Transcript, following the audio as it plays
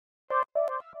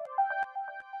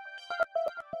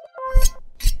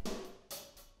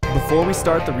Before we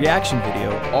start the reaction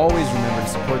video, always remember to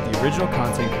support the original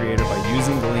content creator by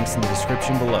using the links in the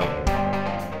description below.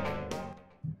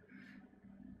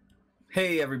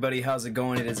 Hey everybody, how's it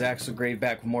going? It is Axel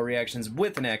back with more reactions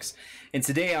with an X, and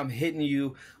today I'm hitting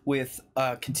you with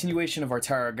a continuation of our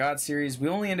Tower of God series. We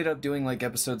only ended up doing like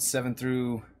episodes 7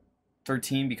 through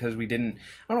 13 because we didn't,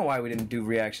 I don't know why we didn't do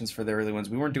reactions for the early ones.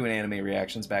 We weren't doing anime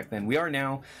reactions back then. We are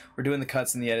now. We're doing the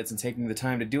cuts and the edits and taking the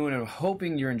time to do it, and I'm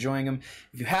hoping you're enjoying them.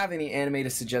 If you have any anime to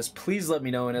suggest, please let me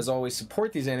know, and as always,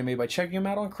 support these anime by checking them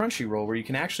out on Crunchyroll, where you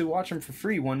can actually watch them for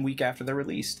free 1 week after they're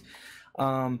released.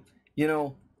 You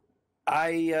know,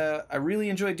 I really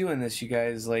enjoy doing this, you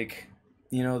guys. Like,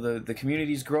 you know, the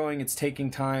community's growing. It's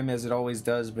taking time, as it always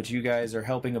does, but you guys are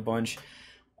helping a bunch.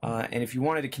 And if you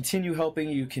wanted to continue helping,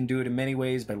 you can do it in many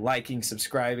ways by liking,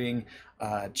 subscribing,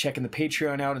 checking the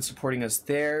Patreon out and supporting us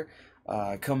there.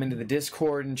 Come into the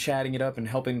Discord and chatting it up and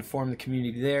helping to form the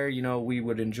community there. You know, we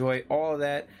would enjoy all of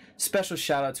that. Special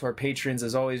shout out to our patrons.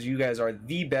 As always, you guys are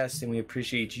the best and we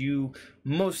appreciate you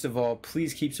most of all.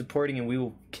 Please keep supporting and we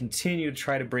will continue to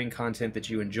try to bring content that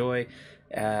you enjoy.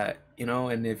 You know,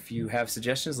 and if you have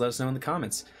suggestions, let us know in the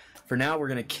comments. For now, we're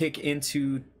going to kick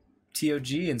into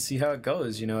ToG and see how it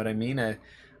goes, you know what I mean?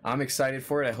 I'm excited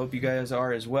for it. I hope you guys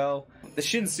are as well. The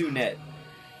Shinsu Net.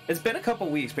 It's been a couple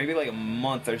weeks, maybe like a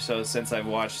month or so since I've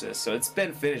watched this, so it's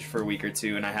been finished for a week or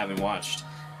two and I haven't watched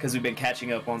because we've been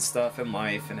catching up on stuff and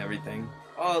life and everything.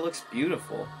 Oh, it looks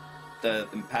beautiful. The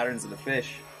patterns of the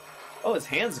fish. Oh, his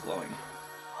hand's glowing.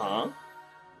 Huh?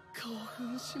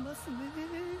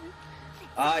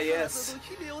 Ah, yes.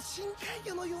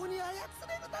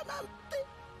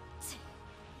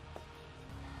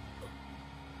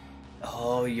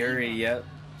 Oh, Yuri, yep.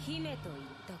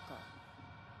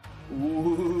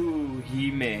 Ooh,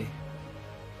 Hime.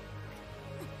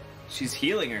 She's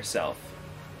healing herself.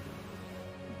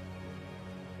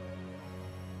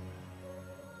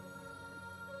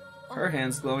 Her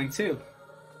hand's glowing too.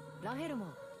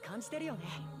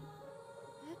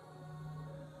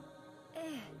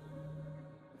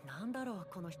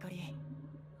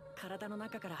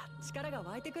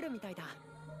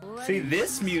 See,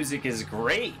 this music is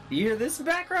great. You hear this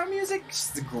background music?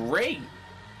 It's great.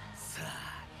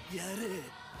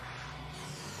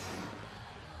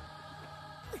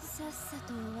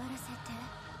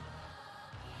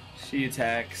 She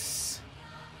attacks.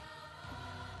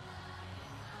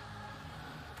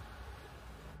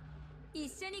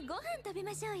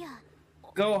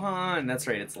 Gohan! That's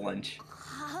right, it's lunch.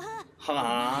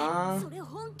 Huh?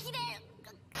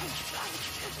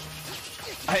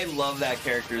 I love that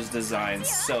character's design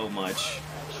so much.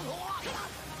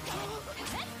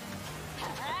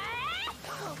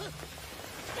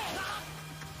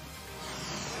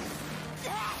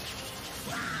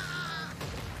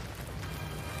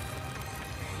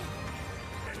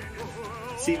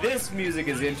 See, this music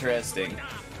is interesting.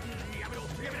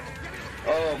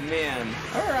 Oh man.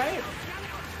 Alright.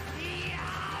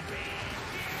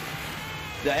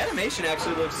 The animation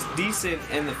actually looks decent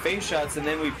in the face shots, and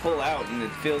then we pull out and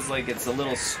it feels like it's a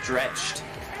little stretched.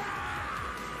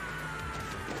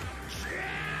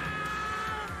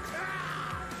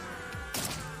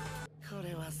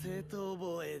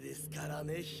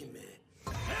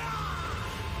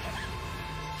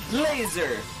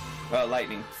 Laser! Oh,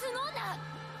 lightning.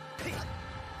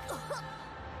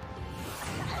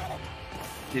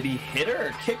 Did he hit her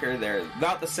or kick her there?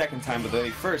 Not the second time, but when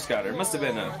he first got her. It must have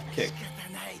been a kick.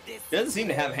 He doesn't seem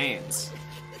to have hands.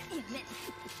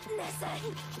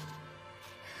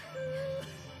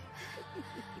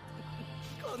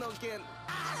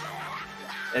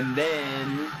 And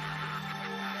then...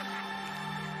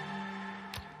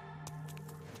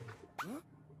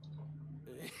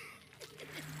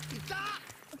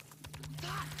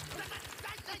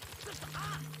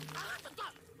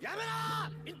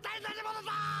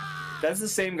 That's the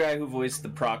same guy who voiced the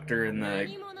proctor in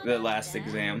the last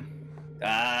exam.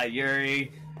 Ah,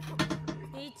 Yuri.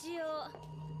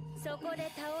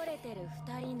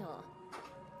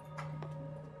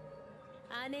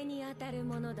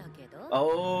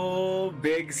 Oh,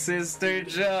 big sister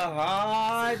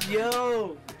Jihad,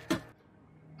 yo.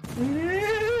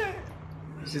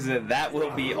 She said that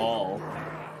will be all.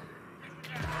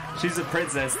 She's a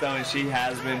princess though, and she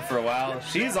has been for a while.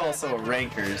 She's also a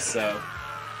ranker, so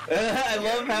I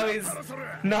love how he's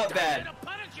not bad.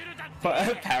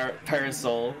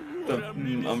 Parasol, the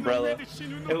umbrella.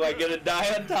 Am I gonna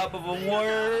die on top of a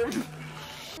worm?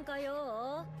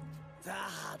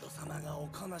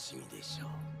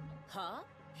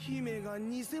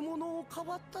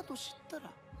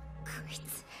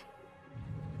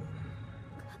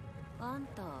 あん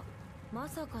たま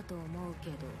さかと思う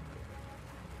けど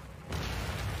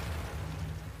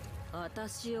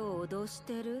私を脅し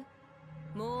てる？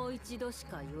もう一度し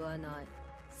か言わない。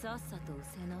さっさと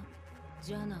失せな。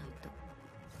じゃないと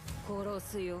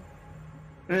殺すよ。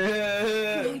なんて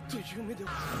夢だ。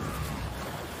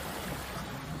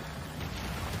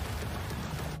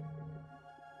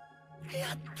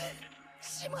やって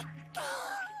しまった。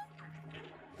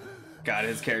God,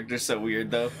 his character's so weird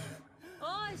though. お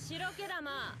い白毛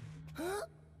玉。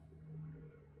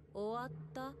終わっ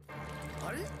た？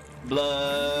あれ？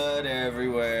 Blood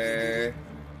everywhere.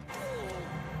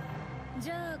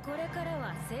 じゃあこれから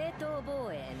は正当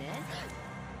防衛ね。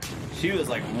She was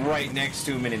like right next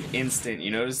to him in an instant.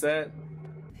 You notice that?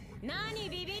 何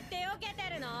ビビって避けて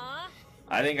るの？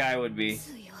 I think I would be.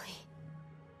 強い。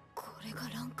これが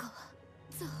ランカー。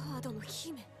ザハードの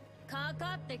姫。か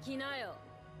かってきなよ。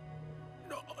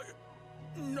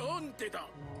なんでだ。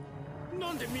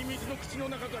なんでミミズの口の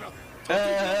中から。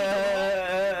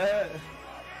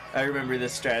I remember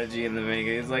this strategy in the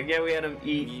manga. It's like, yeah, we had him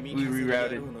eat, we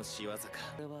rerouted.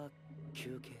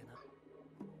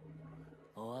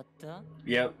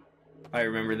 Yep, I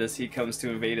remember this. He comes to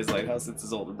invade his lighthouse. It's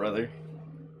his older brother.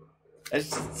 That's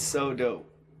just so dope.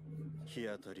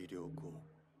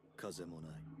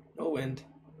 No wind.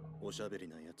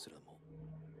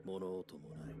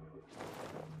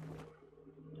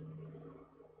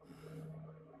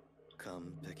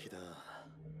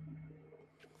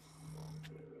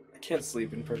 I can't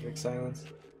sleep in perfect silence.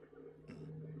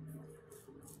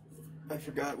 I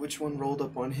forgot which one rolled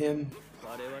up on him.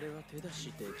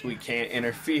 We can't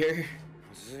interfere.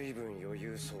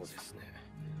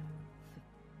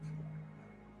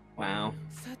 Wow.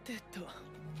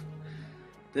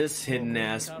 This hidden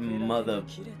ass mother.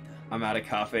 I'm out of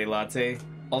cafe latte.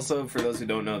 Also, for those who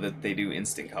don't know, that they do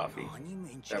instant coffee.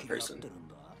 That person.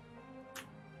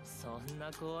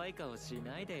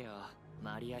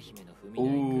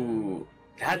 Ooh,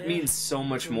 that means so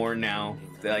much more now.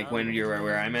 Like when you're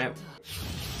where I'm at.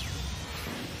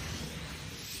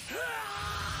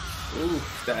 Ooh,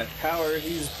 that power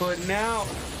he's putting out.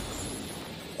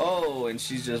 Oh, and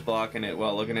she's just blocking it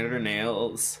while looking at her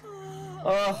nails.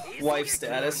 Oh, wife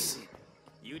status.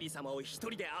 She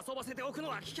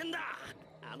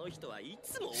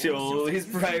always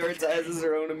prioritizes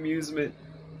her own amusement.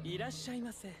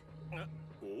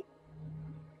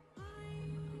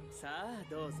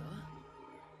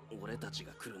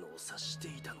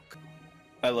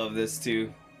 I love this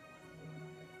too.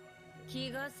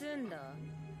 気が済んだ。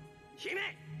姫、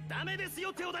ダメです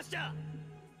よ手を出しちゃ。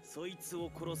そいつを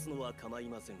殺すのは構い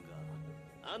ませんが、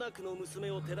アナクの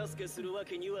娘を手助けするわ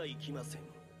けにはいきません。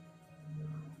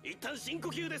一旦深呼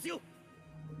吸ですよ。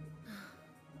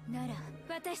なら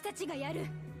私たちがやる。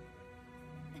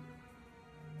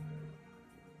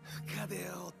深手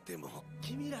を負っても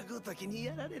君らごときに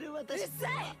やられる私。うっさ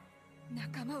い。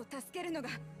仲間を助けるのが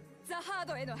ザハー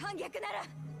ドへの反逆なら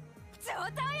上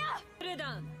等よ。ル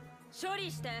ダン、処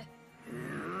理して。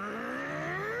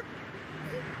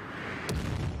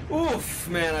Oof,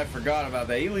 man, I forgot about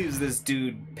that. He leaves this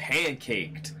dude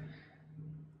pancaked.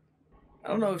 I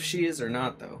don't know if she is or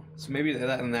not, though. So maybe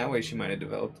that in that way she might have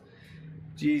developed.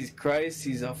 Jesus Christ,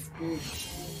 he's a...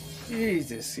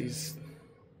 Jesus, he's...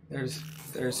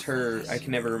 There's her... I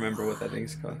can never remember what that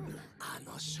thing's called.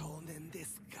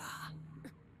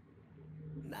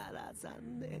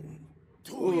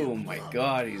 Oh my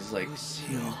god, he's like...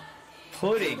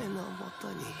 pudding.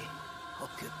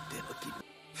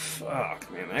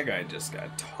 Fuck, man, that guy just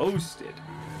got toasted.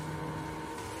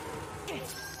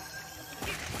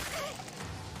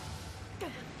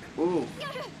 Ooh.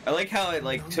 I like how it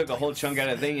like took a whole chunk out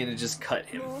of the thing and it just cut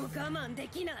him.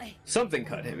 Something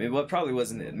cut him. It probably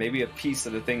wasn't it. Maybe a piece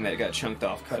of the thing that got chunked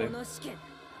off cut him.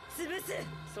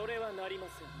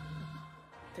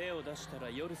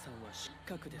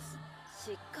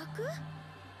 失格？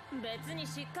別に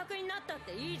失格になったっ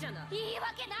ていいじゃない。いいわ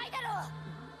けないだろう。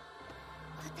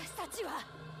私たちは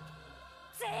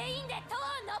全員で塔を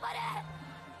登る。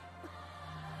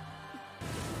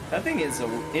 That thing is an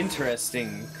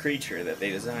interesting creature that they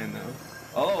designed, though.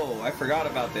 Oh, I forgot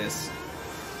about this.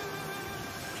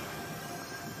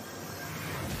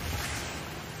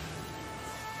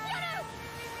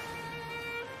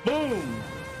 Boom!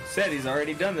 Said he's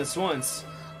already done this once.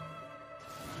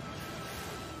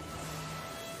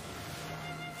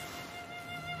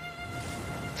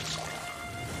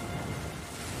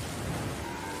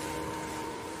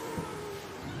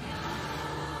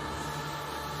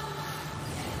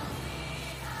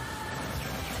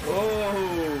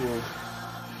 Oh!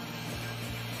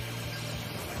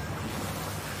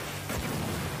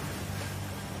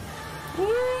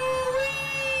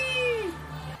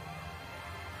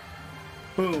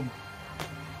 Boom.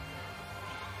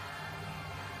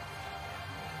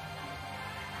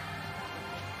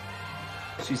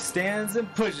 She stands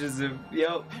and pushes him.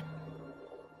 Yep.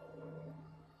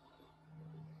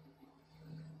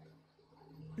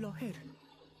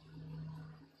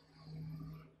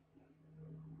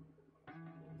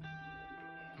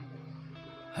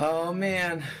 Oh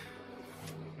man.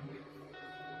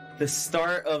 The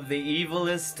start of the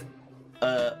evilest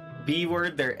B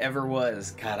word there ever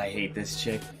was. God, I hate this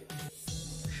chick.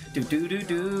 We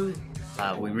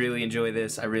really enjoy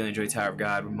this. I really enjoy Tower of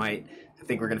God. I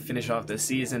think we're gonna finish off this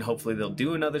season. Hopefully they'll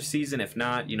do another season. If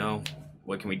not, you know,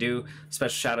 what can we do?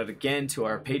 Special shout out again to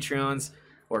our Patreons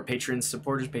or Patreon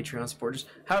supporters,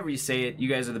 however you say it. You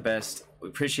guys are the best. We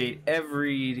appreciate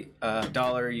every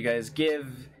dollar you guys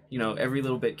give. You know, every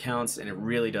little bit counts, and it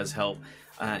really does help.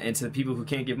 And to the people who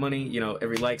can't give money, you know,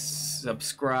 every like,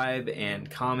 subscribe, and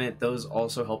comment, those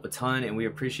also help a ton, and we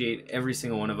appreciate every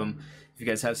single one of them. If you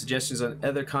guys have suggestions on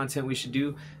other content we should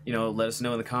do, you know, let us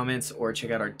know in the comments, or check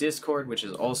out our Discord, which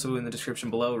is also in the description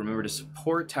below. Remember to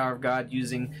support Tower of God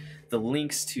using the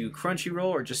links to Crunchyroll,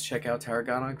 or just check out Tower of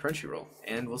God on Crunchyroll.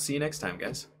 And we'll see you next time,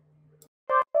 guys.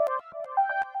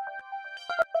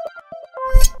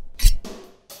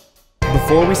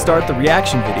 Before we start the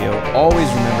reaction video, always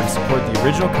remember to support the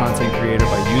original content creator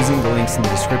by using the links in the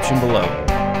description below.